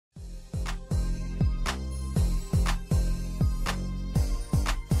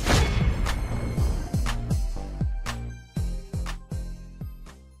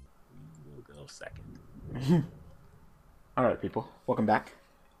Alright, people. Welcome back.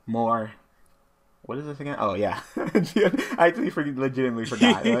 More... What is this again? Oh, yeah. I actually legitimately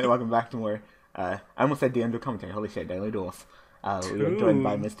forgot. Welcome back to more... I almost said the end of commentary. Holy shit, Daily Duels. We are joined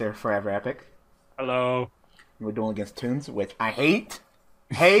by Mr. 4evrEpic. Hello. We're dueling against Toons, which I hate.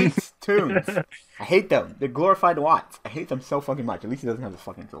 Hate Toons. I hate them. They're glorified Watts. I hate them so fucking much. At least he doesn't have a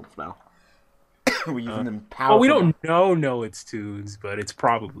fucking field spell. We're using them powerful. Well, we don't know it's Toons, but it's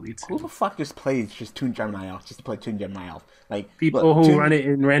probably Toons. Who the fuck just plays just Toon Gemini Elf just to play Toon Gemini Elf? Like people who run it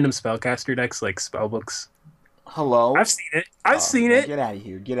in random spellcaster decks like spellbooks. Hello? I've seen it. I've seen it. Get out of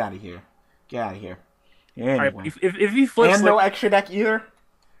here. Get out of here. Get out of here. Anyway. Right, if he flips and no extra deck either.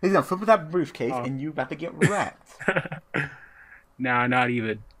 He's gonna flip with that briefcase and you about to get wrecked. Nah, not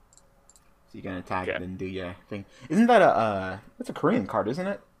even. So you're gonna attack and do your thing. Isn't that that's a Korean card, isn't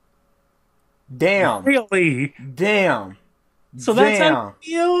it? Damn. Really? Damn. So that's how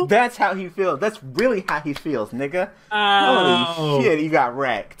you feel? That's how he feels. That's really how he feels, nigga. Oh. Holy shit, he got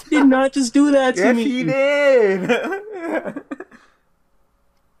wrecked. Did not just do that to me. Yes, he did.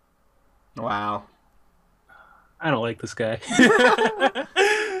 Wow. I don't like this guy.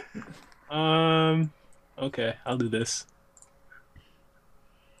 Okay, I'll do this.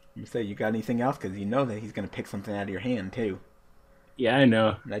 You say you got anything else? Because you know that he's gonna pick something out of your hand too. Yeah, I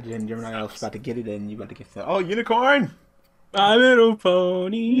know. That Gemini Elf's about to get it, and you about to get the unicorn. My little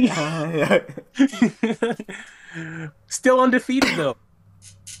pony. Still undefeated though.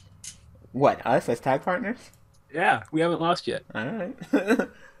 What, us as tag partners? Yeah, we haven't lost yet. All right.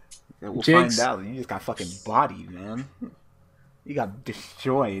 We'll Jigs. find out. You just got fucking bodied, man. You got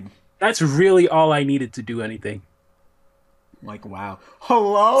destroyed. That's really all I needed to do anything. Like, wow.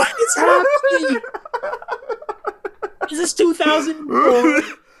 Hello? What is happening? Is this 2004?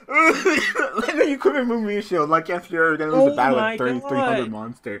 Let me equipment move me a shield. Like, if you're gonna lose a battle with 300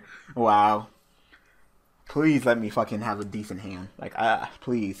 monster. Wow. Please let me fucking have a decent hand. Like,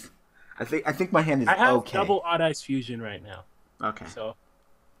 please. I think my hand is okay. I have double Odd Eyes Fusion right now. Okay. So.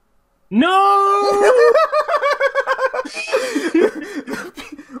 No!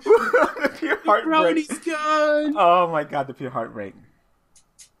 The pure heartbreak. Brownie's gone. Oh my god, the pure heartbreak.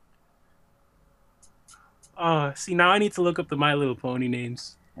 See, now I need to look up the My Little Pony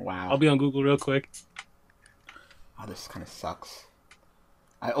names. Wow. I'll be on Google real quick. Oh, this kind of sucks.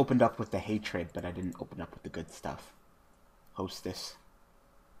 I opened up with the hatred, but I didn't open up with the good stuff. Hostess.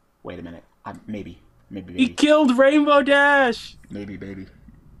 Wait a minute. Maybe. He killed Rainbow Dash! Maybe, baby.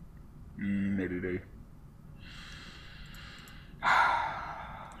 Maybe, baby.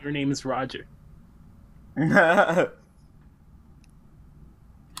 Your name is Roger.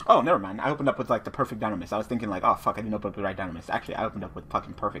 Oh, never mind. I opened up with, like, the perfect Dynamis. I was thinking, like, oh, fuck, I didn't open up with the right Dynamis. Actually, I opened up with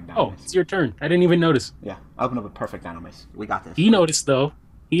fucking perfect Dynamis. Oh, it's your turn. I didn't even notice. Yeah, I opened up with perfect Dynamis. We got this. He noticed, though.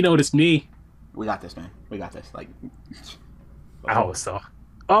 He noticed me. We got this, man. We got this. Like... Ow, so.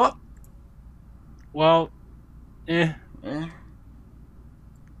 Oh! Well, Eh.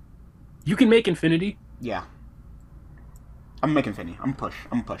 You can make Infinity. Yeah. I'm making Finny. I'm push.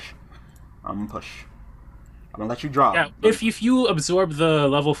 I'm gonna let you draw. Yeah, if you absorb the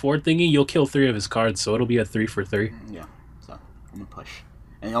level 4 thingy, you'll kill 3 of his cards, so it'll be a 3 for 3. Yeah, so I'm gonna push.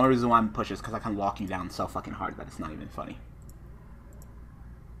 And the only reason why I'm push is because I can walk you down so fucking hard that it's not even funny.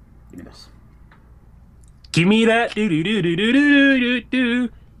 Give me this. Give me that. Do do do do do do do do.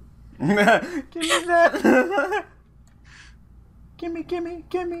 Give me that.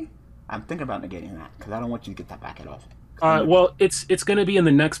 Gimme. I'm thinking about negating that because I don't want you to get that back at all. Well, it's gonna be in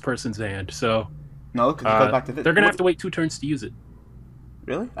the next person's hand, so. No, because it goes back to this. They're gonna have to wait 2 turns to use it.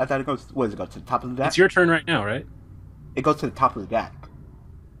 Really? I thought it goes. What does it go to the top of the deck? It's your turn right now, right? It goes to the top of the deck,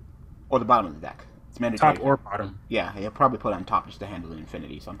 or the bottom of the deck. It's mandatory. Top or bottom. Yeah, he'll probably put it on top just to handle the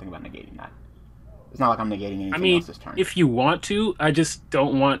Infinity. So I'm thinking about negating that. It's not like I'm negating anything I mean, else this turn. if you want to, I just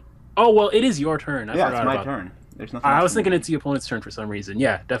don't want. Oh well, it is your turn. Yeah, it's my turn. There's nothing. I was thinking it's the opponent's turn for some reason.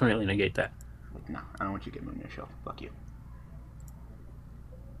 Yeah, definitely negate that. Like, no, I don't want you to get moving your show. Fuck you.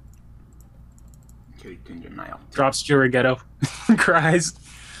 Drops Jurigetto. Cries.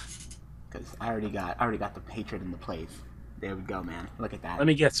 Because I already got the hatred in the plays. There we go, man. Look at that. Let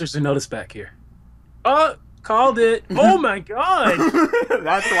me guess. There's a notice back here. Oh, called it. Oh my god.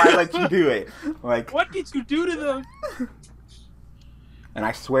 That's why I let you do it. Like, what did you do to them? And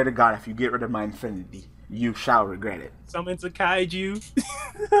I swear to God, if you get rid of my Infinity, you shall regret it. Summons a kaiju.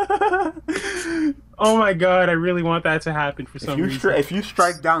 Oh my god, I really want that to happen for some reason. If you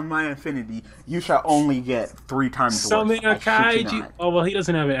strike down my Infinity, you shall only get 3 times Summon worse. a kaiju. Oh, well, he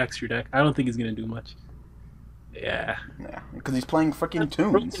doesn't have an extra deck. I don't think he's going to do much. Yeah. Yeah, because he's playing freaking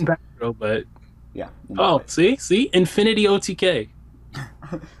Toons. But... Yeah. Oh, see? Infinity OTK.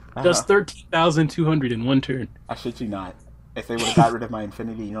 Does 13,200 in 1 turn. I shit you not. If they would have got rid of my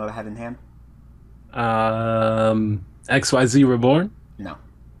Infinity, you know what I had in hand? XYZ Reborn? No.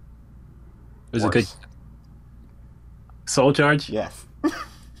 Was it good? Soul Charge? Yes.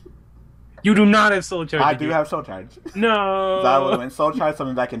 You do not have Soul Charge. I do have Soul Charge. No. So I would have went Soul Charge,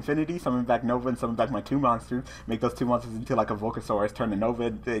 summon back Infinity, summon back Nova, and summon back my 2 monsters. Make those 2 monsters into like a Volcasaurus, turn the Nova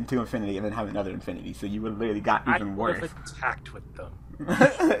into Infinity, and then have another Infinity. So you would have literally got even worse. I would have attacked with them.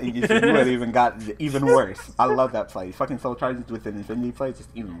 You would have even got even worse. I love that play. Fucking Soul Charges with an Infinity play is just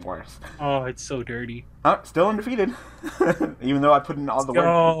even worse. Oh, it's so dirty. Still undefeated. Even though I put in all the work.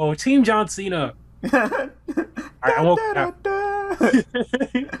 Oh, Team John Cena. I won't.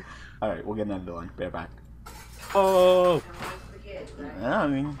 Alright, we'll get another dueling. Be right back. Oh. I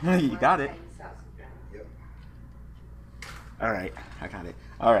mean, you got it. Alright, I got it.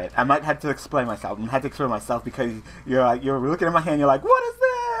 Alright, I might have to explain myself. I have to explain myself because you're looking at my hand, you're like, what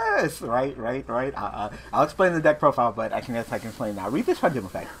is this? Right. I'll explain the deck profile, but I guess I can explain now. Read this Pendulum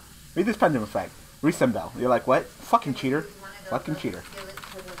effect. Resend Bell. You're like, what? Fucking cheater. Fucking cheater.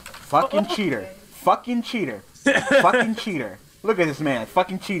 Fucking cheater. Fucking cheater. Fucking cheater. Look at this man.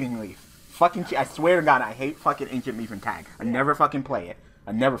 Fucking cheating leaf. Fucking I swear to God, I hate fucking Ancient Leaf and Tag. I never fucking play it.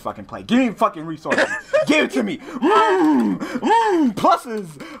 Give me fucking resources. Give it to me. Pluses.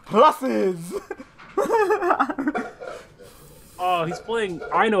 Oh, he's playing.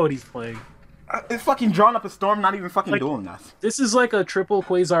 I know what he's playing. It's fucking drawn up a storm, not even fucking dueling us. This is like a triple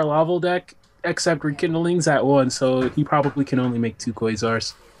Quasar Laval deck, except Rekindlings at 1, so he probably can only make 2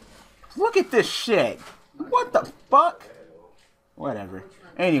 Quasars. Look at this shit. What the fuck? Whatever.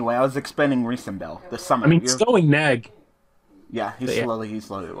 Anyway, I was expending Resembel, the summoner. I mean, it's going neg. Yeah, he's slowly.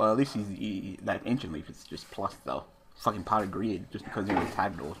 Well, at least that Ancient Leaf is just plus, though. Fucking Pot of Greed, just because he was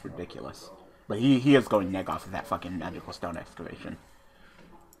tag duel is ridiculous. But he is going neg off of that fucking Magical Stone Excavation.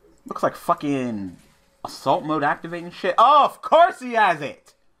 Looks like fucking Assault Mode activating shit. Oh, of course he has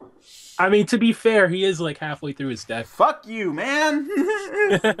it! I mean, to be fair, he is like halfway through his deck. Fuck you, man!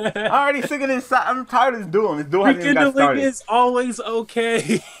 Already sick of this. I'm tired of this duel. This duel hasn't even got started. Is always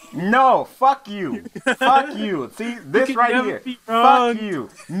okay. No, fuck you. Fuck you. See, this right here. Fuck you.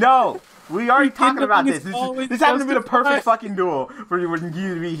 No. We already talking about this. This happened to be the perfect fucking duel for you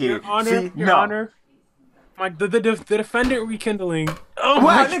to be here. Your Honor, see, Your no. Honor. The defendant rekindling. Oh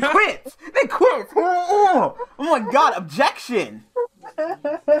wow, my they God. quit. They quit. Oh my God, objection.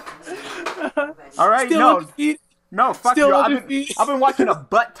 All right, Still no, fuck Still you. I've been watching a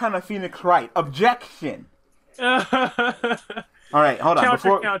butt ton of Phoenix Wright. Objection. All right, hold on.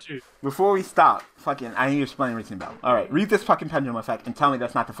 Before we stop, fucking, I need to explain Racing Bell. All right, read this fucking Pendulum effect and tell me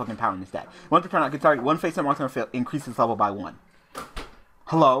that's not the fucking power in this deck. Once per turn, I can target one face-up monster on the field, increases level by 1.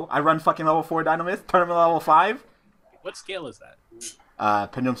 Hello, I run fucking level 4 Dynamist, turn him to level 5. What scale is that?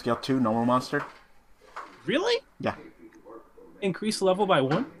 Pendulum scale 2, normal monster. Really? Yeah. Increase level by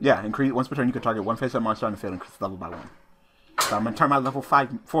 1? Yeah, increase once per turn you can target one face-up monster on the field, increase level by 1. So I'm gonna turn my level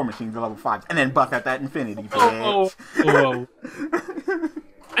 4 machine to level 5, and then buff at that Infinity. Oh.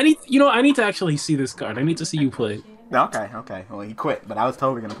 I need to actually see this card. I need to see you play it. Okay. Well, he quit, but I was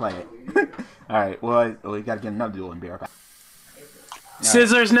totally gonna play it. All right. Well, we gotta get another duel and be right back.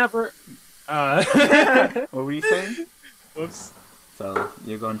 Scissors never. What were you saying? Whoops. So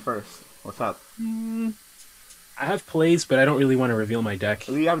you're going first. What's up? I have plays, but I don't really want to reveal my deck.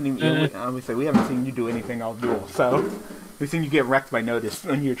 We haven't even. We haven't seen you do anything all duel. So we've seen you get wrecked by Notice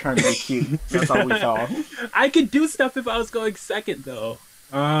when you're trying to be cute. That's all we saw. I could do stuff if I was going second, though.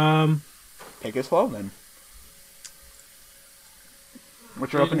 Take it slow then.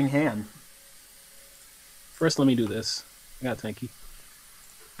 What's your opening hand? First, let me do this. I got Tanky.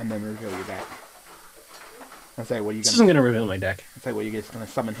 And then reveal your deck. I say, what are you gonna? This isn't gonna reveal my deck. I say, what you just gonna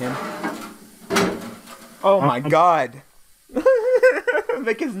summon him? Oh my God!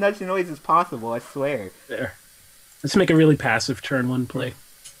 Make as much noise as possible. I swear. There. Let's make a really passive turn 1 play.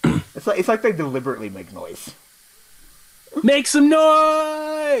 It's like they deliberately make noise. Make some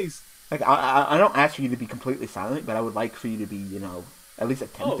noise! Like I don't ask for you to be completely silent, but I would like for you to be, at least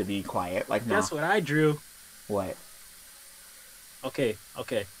attempt to be quiet. Like no. That's what I drew. What? Okay.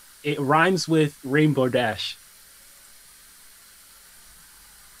 It rhymes with Rainbow Dash.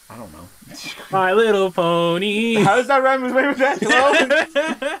 I don't know. My Little Pony. How does that rhyme with Rainbow Dash?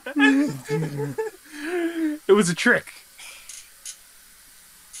 It was a trick.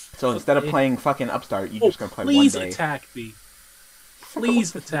 So instead of playing fucking Upstart, you're just gonna play please One Day. Attack me.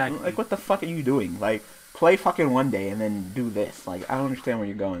 Please attack me. Like, what the fuck are you doing? Like, play fucking One Day and then do this. Like, I don't understand where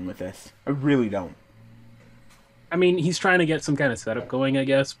you're going with this. I really don't. I mean, he's trying to get some kind of setup going, I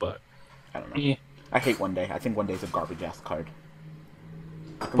guess, but... I don't know. I hate One Day. I think One Day's a garbage-ass card.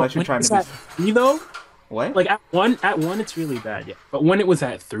 Unless you're trying to be... You know? What? Like at one, it's really bad. Yeah, but when it was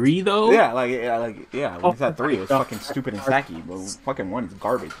at 3 though, Yeah. When it's at 3, it's my fucking stupid and sacky. But fucking 1 is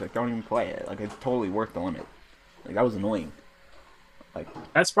garbage. Like, don't even play it. Like, it's totally worth the limit. Like, that was annoying. Like,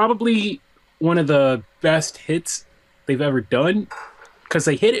 that's probably one of the best hits they've ever done because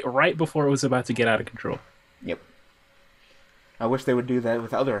they hit it right before it was about to get out of control. yep. I wish they would do that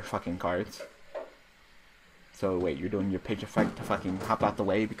with other fucking cards. So wait, you're doing your pitch effect to fucking hop out the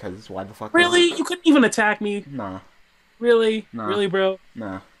way because why the fuck? Really? You couldn't even attack me? Nah. Really? Nah. Really, bro?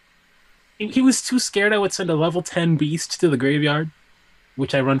 Nah. He was too scared I would send a level 10 beast to the graveyard,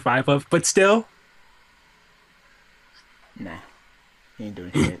 which I run 5 of, but still. Nah. He ain't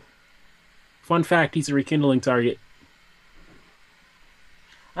doing shit. Fun fact, he's a rekindling target.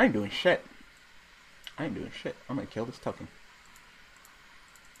 I ain't doing shit. I'm gonna kill this token.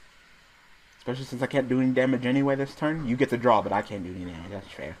 Especially since I can't do any damage anyway this turn. You get the draw, but I can't do any damage. That's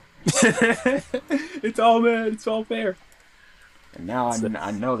fair. It's all fair. And now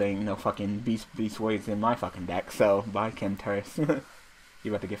I know there ain't no fucking beast waves in my fucking deck, so bye Ken Turris.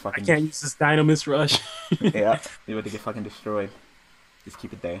 You about to get fucking... I can't use this Dynamis Rush. Yeah, you about to get fucking destroyed. Just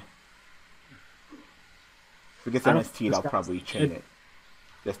keep it there. If it gets MST'd, I'll probably chain it.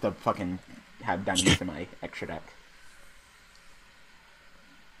 Just to fucking have Dynamis in my extra deck.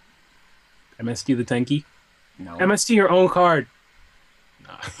 MST the tanky? No. MST your own card.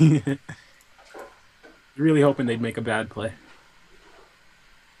 No. Really hoping they'd make a bad play.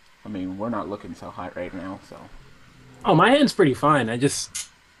 I mean, we're not looking so hot right now, so... Oh, my hand's pretty fine.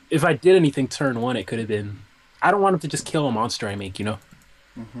 If I did anything turn 1, it could have been... I don't want him to just kill a monster I make, you know?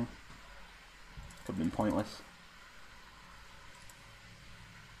 Mm-hmm. Could have been pointless.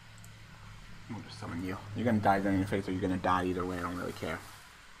 I'll just summon you. You're gonna die during your phase, or you're gonna die either way. I don't really care.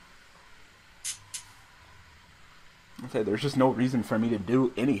 Okay, there's just no reason for me to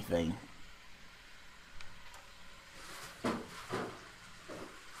do anything.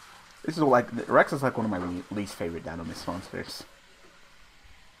 This is like... Rex is like one of my least favorite Dynamis monsters.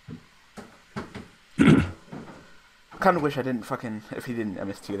 I kind of wish I didn't fucking... If he didn't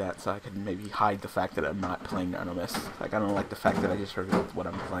MST that, so I could maybe hide the fact that I'm not playing Dynamis. Like, I don't like the fact that I just revealed what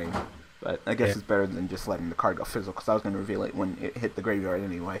I'm playing. But I guess it's better than just letting the card go physical, because I was going to reveal it when it hit the graveyard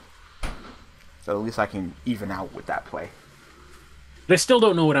anyway. So at least I can even out with that play. They still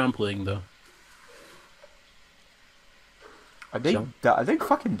don't know what I'm playing, though. Are they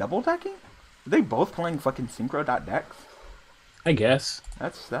fucking double decking? Are they both playing fucking synchro.decks? I guess.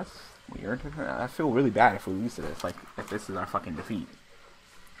 That's weird. I feel really bad if we lose to this. Like, if this is our fucking defeat.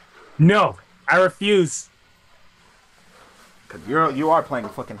 No! I refuse! Because you are playing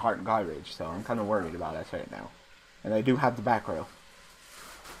fucking Heart and Guy Ridge, so I'm kind of worried about us right now. And I do have the back row.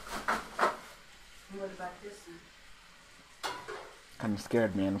 What about this one? Kind of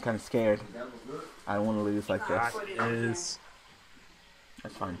scared, man. I'm kind of scared. I don't want to lose like this. Is...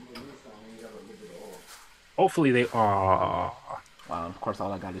 That's fine. Hopefully they are. Wow, of course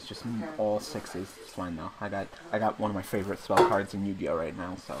all I got is just all 6s. It's fine though. I got one of my favorite spell cards in Yu-Gi-Oh right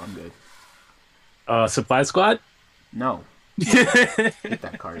now, so I'm good. Supply Squad? No. Hit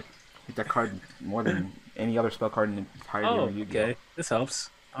that card. Hit that card more than any other spell card in the entire game of Yu-Gi-Oh. Okay. This helps.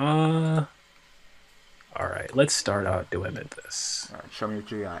 Alright, let's start out doing this. Alright, show me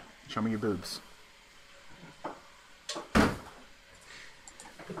what you got. Show me your boobs.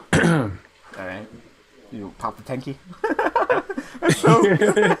 Alright. You pop the tanky?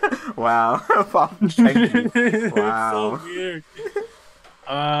 Wow. Pop the tanky. Wow. So weird.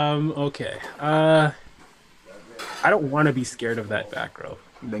 Okay. I don't want to be scared of that back row.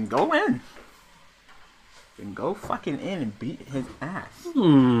 Then go in. Then go fucking in and beat his ass.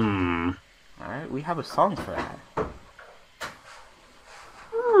 Alright, we have a song for that.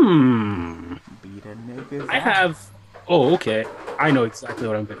 Beat a nigga's I ass. have... Oh, okay. I know exactly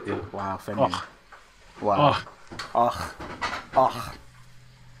what I'm going to do. Wow, Fenrir. Oh. Wow. Oh. Oh.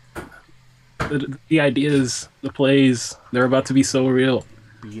 The ideas, the plays, they're about to be so real.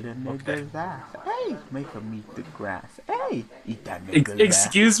 Beat a nigga's ass. Hey, make him eat the grass. Hey, eat that nigga's ass.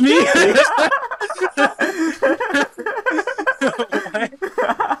 Excuse me?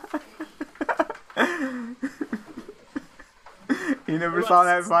 You never saw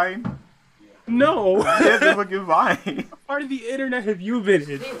that Vine? No. Yeah, the fucking Vine. What part of the internet have you been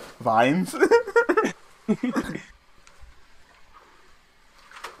in? Vines? Who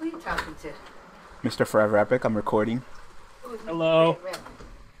are you talking to? Mr. 4evrEpic, I'm recording. Hello.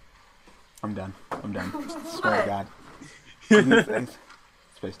 I'm done. Swear to God.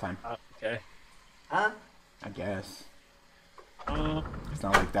 Space time. Okay. Huh? I guess. It's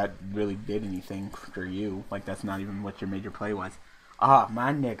not like that really did anything for you. Like, that's not even what your major play was. Ah,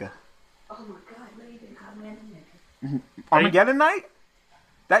 my nigga. Oh my God, no, you didn't call Armageddon Knight?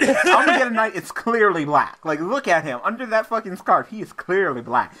 That Armageddon Knight is clearly black. Like, look at him. Under that fucking scarf, he is clearly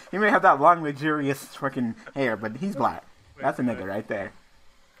black. He may have that long, luxurious fucking hair, but he's black. That's a nigga right there.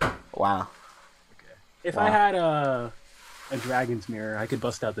 Wow. If I had a dragon's mirror, I could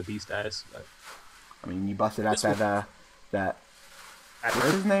bust out the beast status. But... I mean, you busted out that.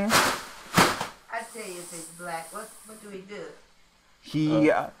 What's his name? I tell you, if it's black, what do we do?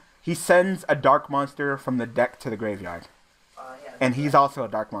 He sends a dark monster from the deck to the graveyard. Oh, yeah. And he's also a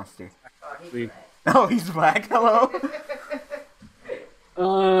dark monster. Oh, he's black. Oh, he's black. Hello.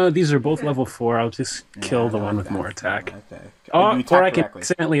 These are both level 4. I'll just kill the one with more attack. Okay. Oh, or I can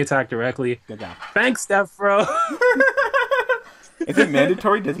accidentally attack directly. Good job. Thanks, Steph, bro. Is it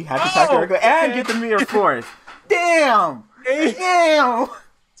mandatory? Does he have to attack directly and get the mirror force? Damn. Damn.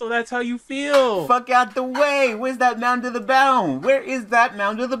 So that's how you feel. Fuck out the way. Where's that mound of the bound? Where is that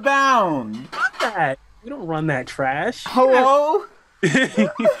mound of the bound? Fuck that. We don't run that trash. Hello?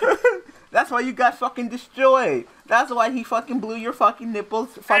 That's why you got fucking destroyed. That's why he fucking blew your fucking nipples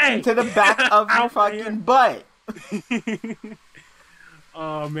fucking to the back of your fucking butt.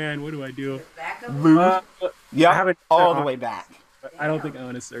 Oh man, what do I do? Yeah, all the way back. I don't think I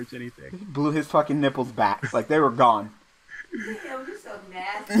want to search anything. He blew his fucking nipples back. Like they were gone. Damn, you're so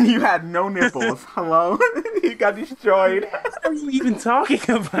nasty. You had no nipples. Hello? You got destroyed. What are you even talking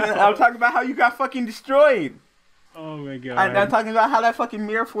about? I'm talking about how you got fucking destroyed. Oh my god. I'm talking about how that fucking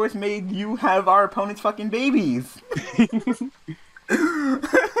mirror force made you have our opponent's fucking babies.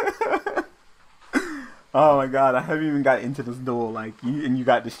 Oh my god, I haven't even got into this duel, like, you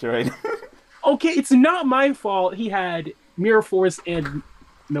got destroyed. Okay, it's not my fault he had mirror force and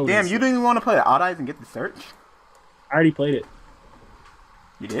notice. Damn, you didn't even want to play the Odd Eyes and get the search? I already played it.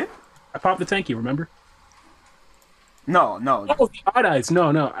 You did? I popped the tanky, remember? No. Oh, the Odd Eyes.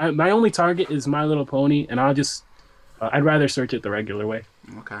 No. My only target is My Little Pony, and I'll just... I'd rather search it the regular way.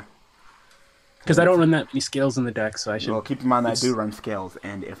 Okay. Because I don't run that many scales in the deck, so I should... Well, keep in mind that I do run scales,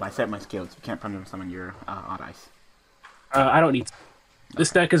 and if I set my scales, you can't Pendulum summon your Odd Eyes. I don't need to. This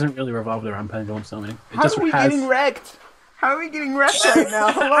deck isn't really revolved around Pendulum summoning. How are we getting wrecked? How are we getting wrecked right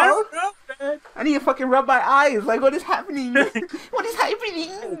now? Hello? I don't know, man. I need to fucking rub my eyes. Like, what is happening? What is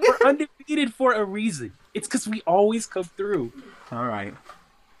happening? We're undefeated for a reason. It's because we always come through. Alright.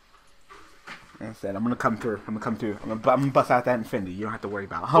 Like I said, I'm gonna come through. I'm gonna bust out that Infinity. You don't have to worry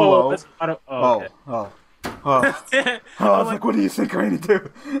about it. Hello? Okay. I was like, what do you think I need to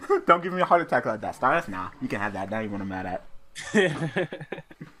do? Don't give me a heart attack like that. Stardust? Nah. You can have that. Now you want to mad at.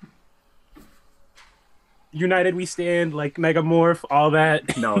 United we stand, like Megamorph, all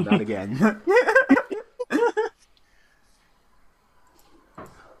that. No, not again.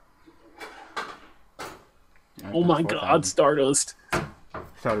 Oh my god, Stardust.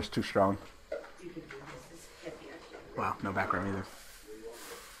 Stardust too strong. Wow, no background either.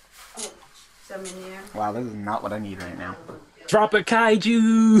 Wow, this is not what I need right now. Drop a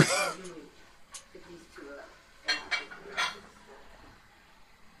kaiju!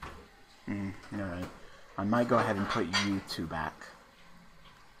 Alright. I might go ahead and put you two back.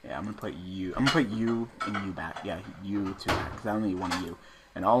 Yeah, I'm gonna put you and you back. Yeah, you two back, because I only need one of you.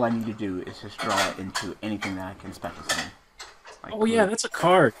 And all I need to do is just draw it into anything that I can special summon. Like, oh yeah, that's a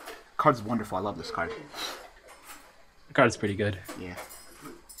card. Card's wonderful. I love this card. The card's pretty good. Yeah.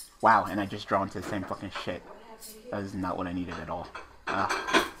 Wow, and I just draw into the same fucking shit. That is not what I needed at all.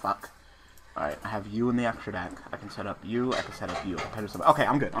 Fuck. Alright, I have you in the extra deck. I can set up you, I can set up you. Okay,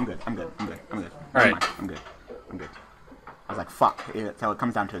 I'm good. Alright. I'm good. I was like, fuck. So it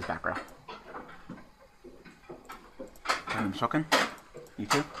comes down to his back row. I'm shocking. You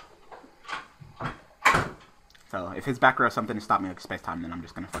too? So, if his back row is something to stop me like space-time, then I'm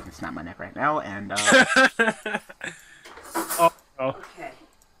just gonna fucking snap my neck right now, and, Oh. Okay.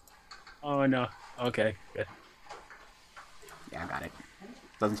 Oh, no. Okay, good. Yeah, I got it.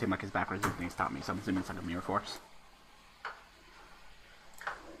 Doesn't seem like his back row is anything to stop me, so I'm assuming it's like a mirror force.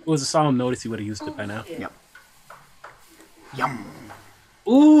 It was a solemn notice he would have used it by now. Yep. Yum!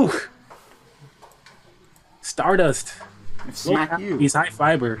 Ooh! Stardust. Smack you. He's high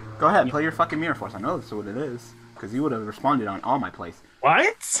fiber. Go ahead, play your fucking mirror force. I know that's what it is. Because you would have responded on all my plays.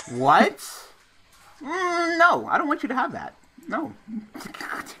 What? What? No, I don't want you to have that. No.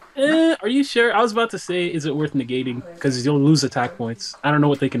 Are you sure? I was about to say, is it worth negating? Because you'll lose attack points. I don't know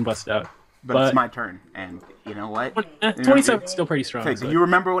what they can bust out. But it's my turn, and you know what? 27 is still pretty strong. Okay, do you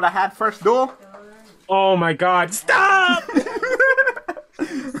remember what I had first duel? Oh my god, stop! If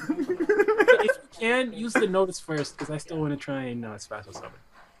you can, use the notice first, because I still want to try and special summon.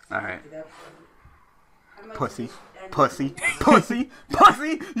 Alright. Pussy. Pussy. Pussy.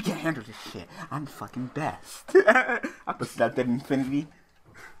 Pussy. You can't handle this shit. I'm the fucking best. I put that at infinity.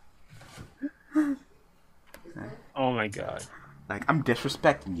 Oh my god. Like, I'm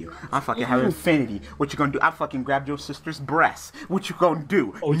disrespecting you. I fucking have infinity. What you gonna do? I fucking grabbed your sister's breasts. What you gonna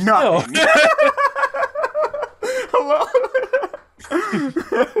do? Oh, nothing. No. Hello?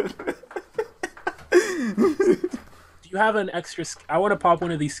 Do you have an extra... I want to pop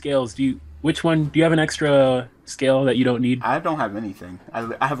one of these scales. Which one? Do you have an extra scale that you don't need? I don't have anything.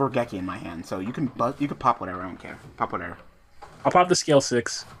 I have Orgeki in my hand, so you can pop whatever. I don't care. Pop whatever. I'll pop the scale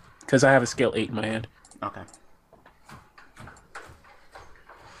 6, because I have a scale 8 in my hand. Okay.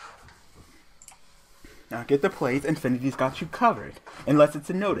 Now get the plays. Infinity's got you covered. Unless it's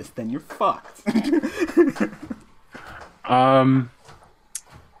a notice, then you're fucked. Do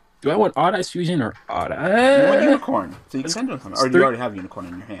I want Odd Eyes Fusion or Odd You want Eyes? Unicorn, so you can send them something. Or do you already have Unicorn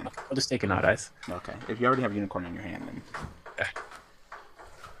in your hand? I'll just take an Odd Eyes. Okay. If you already have Unicorn in your hand,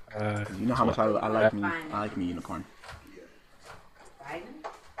 then... you know how much I like me Unicorn.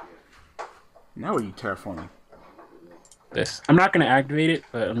 Now are you terraforming? This. I'm not going to activate it,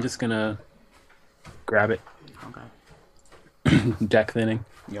 but I'm just going to grab it. Okay. Deck thinning.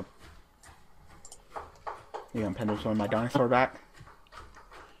 Yep. You gonna Pendulum my dinosaur back?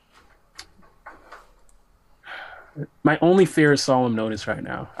 My only fear is Solemn Notice right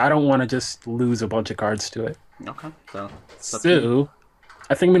now. I don't want to just lose a bunch of cards to it. Okay, so... So,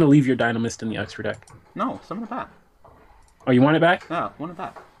 I think I'm going to leave your Dynamist in the extra deck. No, summon it back. Oh, you want it back? No, want it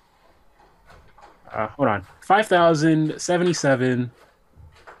back. Hold on. 5,077.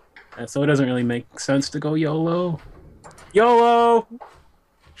 So it doesn't really make sense to go YOLO. YOLO!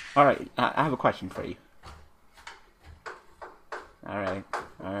 Alright, I have a question for you. Alright.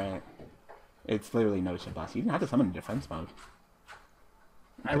 It's literally no shit, boss. You didn't have to summon in defense mode.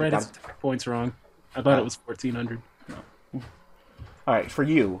 I read its attack points wrong. I thought it was 1,400. No. Alright, for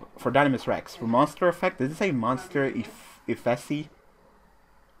you, for Dynamis Rex, for monster effect, does it say monster efficacy?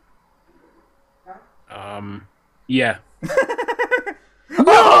 Yeah.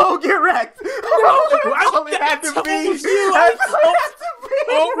 Oh, get wrecked! That's all it had to be! That's all it had to be!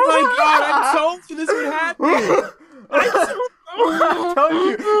 Oh my god, I told you this would happen! I told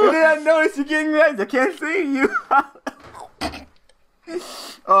you! And then I noticed you're getting wrecked. I can't see you!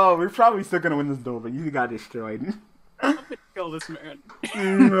 Oh, we're probably still gonna win this duel, but you got destroyed. I'm gonna kill this man.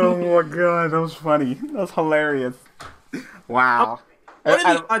 Oh my god, that was funny. That was hilarious. Wow. What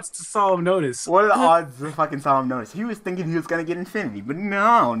are the odds to Solemn Notice? What are the odds of fucking Solemn Notice? He was thinking he was gonna get Infinity, but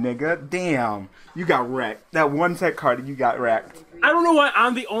no, nigga. Damn. You got wrecked. That one set card, you got wrecked. I don't know why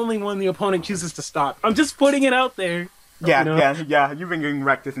I'm the only one the opponent chooses to stop. I'm just putting it out there. Yeah, you know? yeah. You've been getting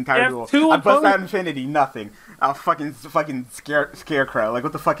wrecked this entire duel. Two I bust out opponents. Infinity, nothing. fucking scarecrow. Like,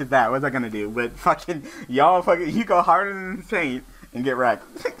 what the fuck is that? What's that gonna do? But fucking, y'all fucking, you go harder than the paint and get wrecked.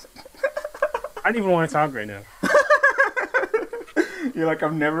 I don't even want to talk right now. You're like,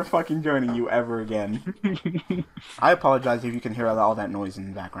 I'm never fucking joining you ever again. I apologize if you can hear all that noise in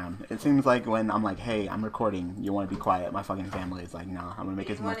the background. It seems like when I'm like, hey, I'm recording, you want to be quiet. My fucking family is like, no, I'm gonna make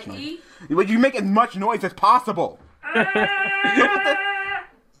as much noise. Would you make as much noise as possible?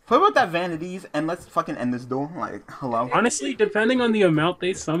 Play with that vanities and let's fucking end this duel. Like, hello. Honestly, depending on the amount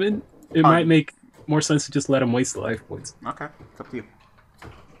they summon, it might make more sense to just let them waste the life points. Okay, it's up to you.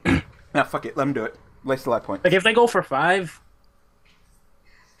 Yeah, fuck it. Let them do it. Waste the life point. Like, if they go for 5,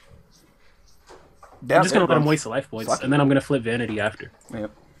 I'm just gonna let him waste the life points, and then I'm gonna flip Vanity after.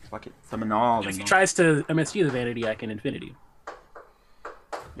 Yep. Fuck it. Summon all. If he tries to MSG the Vanity, I can Infinity.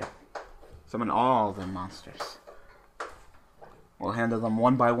 Yep. Summon all the monsters. We'll handle them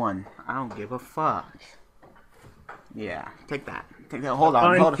one by one. I don't give a fuck. Yeah, take that. Take that. Hold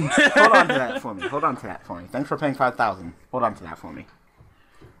on. Hold on to that for me. Hold on to that for me. Thanks for paying 5,000. Hold on to that for me.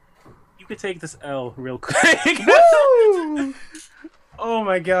 You could take this L real quick. Woo! Oh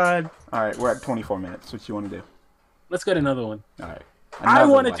my god. Alright, we're at 24 minutes. What you want to do? Let's get another one. Alright. I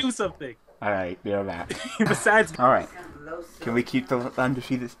want to do something. Alright, you're back. Besides... Alright. Can we keep the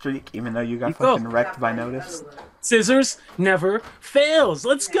undefeated streak even though you got fucking wrecked by notice? Scissors never fails.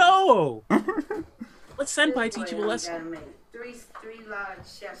 Let's go. Let's Senpai teach you a lesson. Three large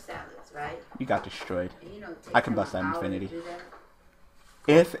chef salads, right? You got destroyed. You know, I can bust that Infinity.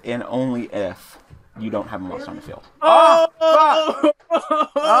 If and only if you don't have a monster on the field. Oh!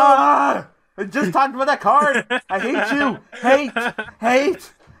 Ah! I just talked about that card. I hate you.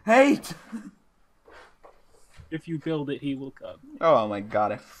 Hate. If you build it, he will come. Oh my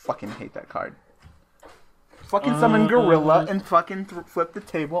god, I fucking hate that card. Fucking summon Gorilla and fucking flip the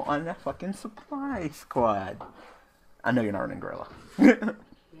table on that fucking supply squad. I know you're not running Gorilla.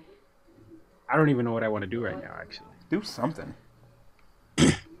 I don't even know what I want to do right now, actually. Do something.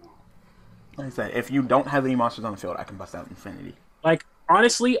 Like I said, if you don't have any monsters on the field, I can bust out Infinity. Like,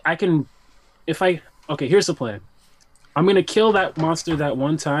 honestly, I can... Okay, here's the plan. I'm going to kill that monster that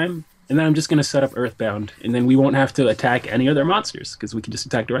one time, and then I'm just going to set up Earthbound, and then we won't have to attack any other monsters, because we can just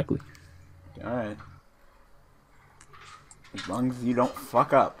attack directly. Alright. As long as you don't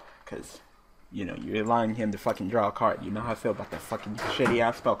fuck up, because, you know, you're allowing him to fucking draw a card. You know how I feel about that fucking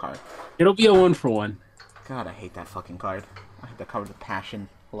shitty-ass spell card. It'll be a 1-for-1. God, I hate that fucking card. I hate that card with a passion.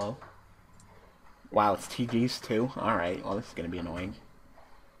 Hello? Wow, it's TGs too? Alright, well, this is going to be annoying.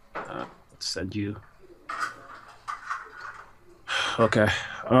 Let's send you... Okay.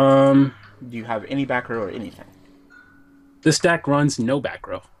 Do you have any back row or anything? This deck runs no back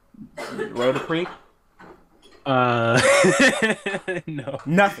row. Row to pre? No.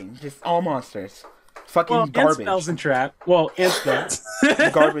 Nothing. Just all monsters. Fucking And garbage. spells and trap. Well, and spells.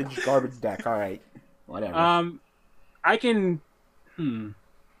 garbage deck. Alright. Whatever. I can... If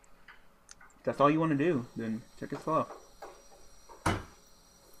that's all you want to do, then take it slow.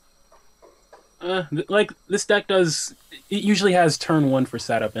 Like, this deck does... It usually has turn 1 for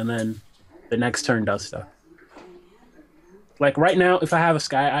setup, and then the next turn does stuff. Like, right now, if I have a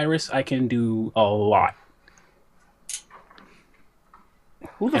Sky Iris, I can do a lot.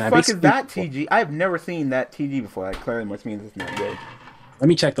 Who the fuck is that TG? I've never seen that TG before. That clearly must mean it's not good. Let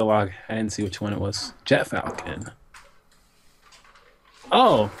me check the log. I didn't see which one it was. Jet Falcon.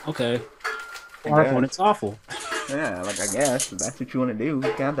 Oh, okay. Our opponent's awful. Yeah, like, I guess. If that's what you want to do,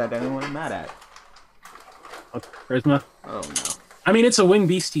 you can have that anyone I'm mad at. Charisma. Oh, no. I mean, it's a Wing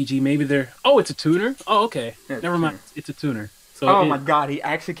Beast TG. Maybe they're... Oh, it's a tuner? Oh, okay. Yeah, Never mind. It's a tuner. So oh, my God. He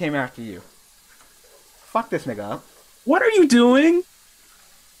actually came after you. Fuck this nigga up. What are you doing?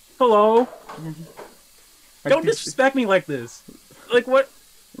 Hello? Don't disrespect me like this. Like, what?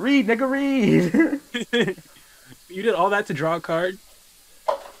 Read, nigga, read. You did all that to draw a card?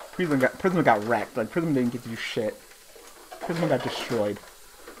 Prism got wrecked. Like, Prism didn't get to do shit. Prism got destroyed.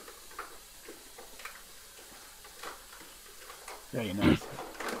 Very nice.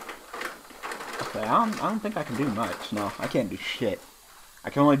 Okay, I don't think I can do much. No, I can't do shit. I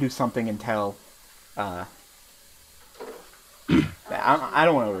can only do something until, I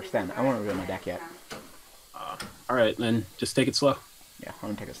don't want to overstand. I want to reveal my deck yet. Alright, then just take it slow. Yeah, I'm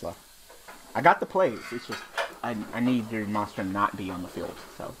gonna take it slow. I got the plays. It's just I need your monster not be on the field.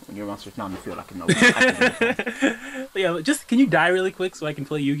 So when your monster's not on the field, I can know. Yeah, just can you die really quick so I can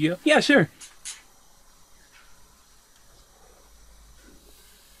play Yu-Gi-Oh? Yeah, sure.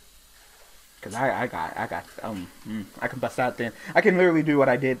 Cause I can bust out then. I can literally do what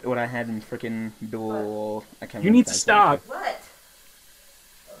I had in freaking duel. I can't. You need to stop. What?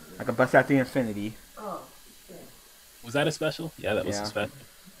 I can bust out the Infinity. Oh. Was that a special? Yeah, that was a special.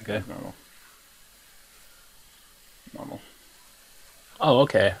 Okay. Normal. Oh,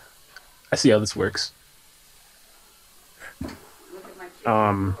 okay. I see how this works.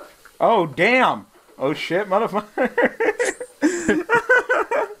 Oh, damn! Oh, shit, motherfucker!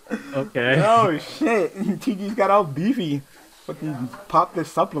 Okay. Oh, shit! TG's got all beefy. Fucking pop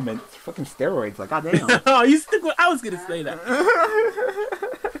this supplement. Fucking steroids. Like, goddamn. Oh, you stick with... I was gonna say that.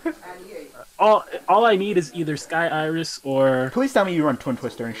 All I need is either Sky Iris or... Please tell me you run Twin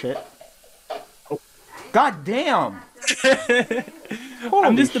Twister and shit. Oh. God damn!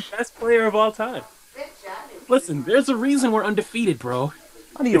 I'm just the best player of all time. Listen, there's a reason we're undefeated, bro.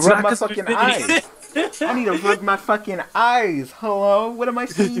 I need to rub my fucking eyes. I need to rub my fucking eyes. Hello? What am I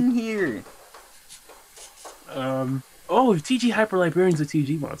seeing here? Oh, TG Hyper Librarian's a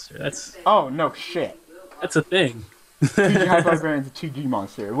TG monster. That's... Oh, no shit. That's a thing. TG Hyper Librarian's a 2G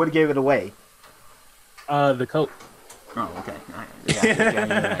monster. What gave it away? The coat. Oh, okay.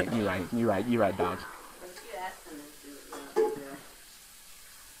 Yeah, you're right, dog.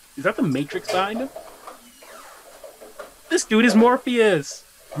 Is that the Matrix behind him? This dude is Morpheus!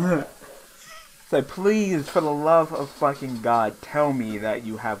 So please, for the love of fucking God, tell me that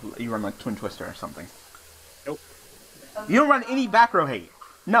you run like Twin Twister or something. Nope. You don't run any back row hate.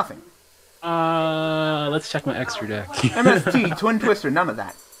 Nothing. Let's check my extra deck. MST, Twin Twister, none of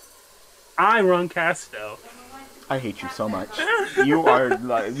that. I run Casto. I hate you so much. You are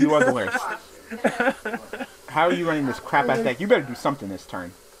the worst. How are you running this crap ass deck? You better do something this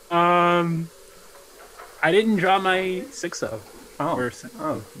turn. I didn't draw my 6-of.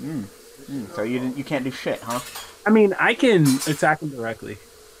 So you can't do shit, huh? I mean, I can attack him directly.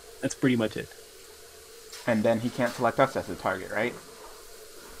 That's pretty much it. And then he can't select us as a target, right?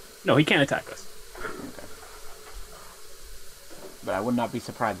 No, he can't attack us. Okay. But I would not be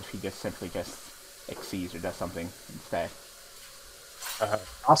surprised if he just simply exceeds or does something instead.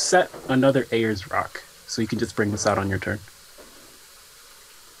 I'll set another Ayer's Rock, so you can just bring this out on your turn.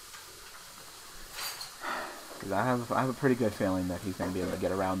 Because I have a pretty good feeling that he's going to be able to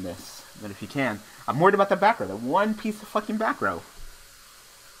get around this. But if he can, I'm worried about the back row. The one piece of fucking back row.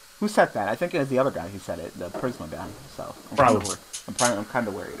 Who said that? I think it was the other guy who said it, the Prisma guy. So I'm kind of worried. I'm kind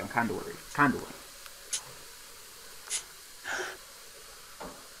of worried.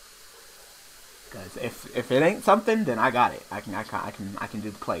 Because if it ain't something, then I got it. I can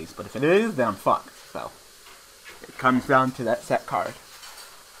do the plays. But if it is, then I'm fucked. So it comes down to that set card.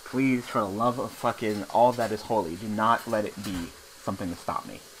 Please, for the love of fucking all that is holy, do not let it be something to stop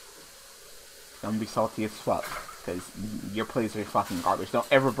me. I'm gonna be salty as fuck, because your plays are fucking garbage. Don't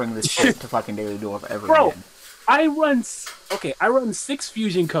ever bring this shit to fucking Daily Duels ever again. I run 6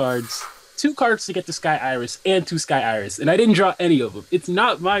 fusion cards, 2 cards to get the Sky Iris, and 2 Sky Iris, and I didn't draw any of them. It's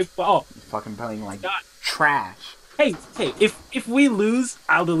not my fault. You're fucking playing like trash. Hey, if we lose,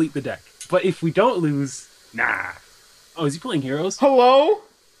 I'll delete the deck. But if we don't lose, nah. Oh, is he playing Heroes? Hello?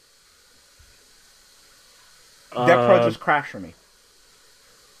 Deck Pro just crashed for me.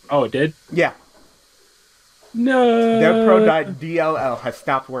 Oh, it did? Yeah. No. Dev Pro DLL has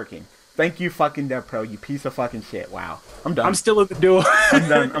stopped working. Thank you, fucking Dev Pro, you piece of fucking shit. Wow. I'm done. I'm still in the duel. I'm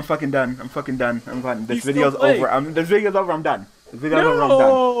done. I'm fucking done. I'm done. This video's over. This video's over. I'm done. This video's over. I'm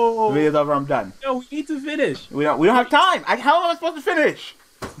done. This video's over. I'm done. No, we need to finish. We don't have time. How am I supposed to finish?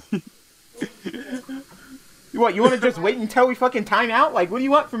 What, you want to just wait until we fucking time out? Like, what do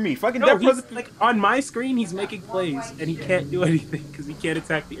you want from me? Fucking Dev Pro. Like, on my screen, he's making plays, and he can't do anything because he can't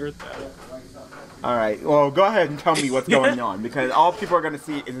attack the Earth battle. Alright, well, go ahead and tell me what's going on, because all people are going to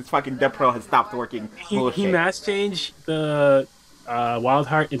see is this fucking Dev Pro has stopped working. He mass changed the Wild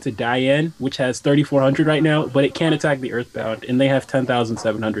Heart into Diane, which has 3,400 right now, but it can't attack the Earthbound, and they have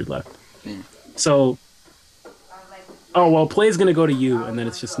 10,700 left. So, play's going to go to you, and then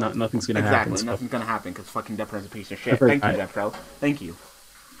it's just nothing's going to happen. Exactly, nothing's going to happen, because fucking Dev Pro's a piece of shit. Thank you, Dev Pro. Thank you.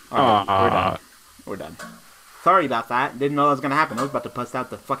 Alright, we're done. Sorry about that. Didn't know that was going to happen. I was about to bust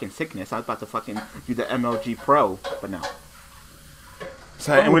out the fucking sickness. I was about to fucking do the MLG Pro, but no.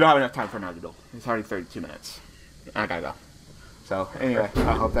 So, and we don't have enough time for another duel. It's already 32 minutes. I gotta go. So, anyway,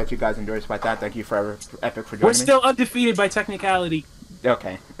 I hope that you guys enjoyed despite that. Thank you, 4evrEpic, for joining me. We're still undefeated by technicality.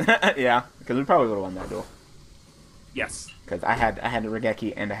 Okay. Yeah, because we probably would have won that duel. Yes. Because I had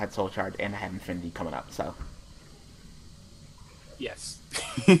Regeki, and I had Soul Charge, and I had Infinity coming up, so. Yes.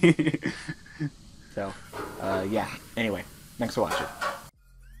 So, yeah. Anyway, thanks for watching.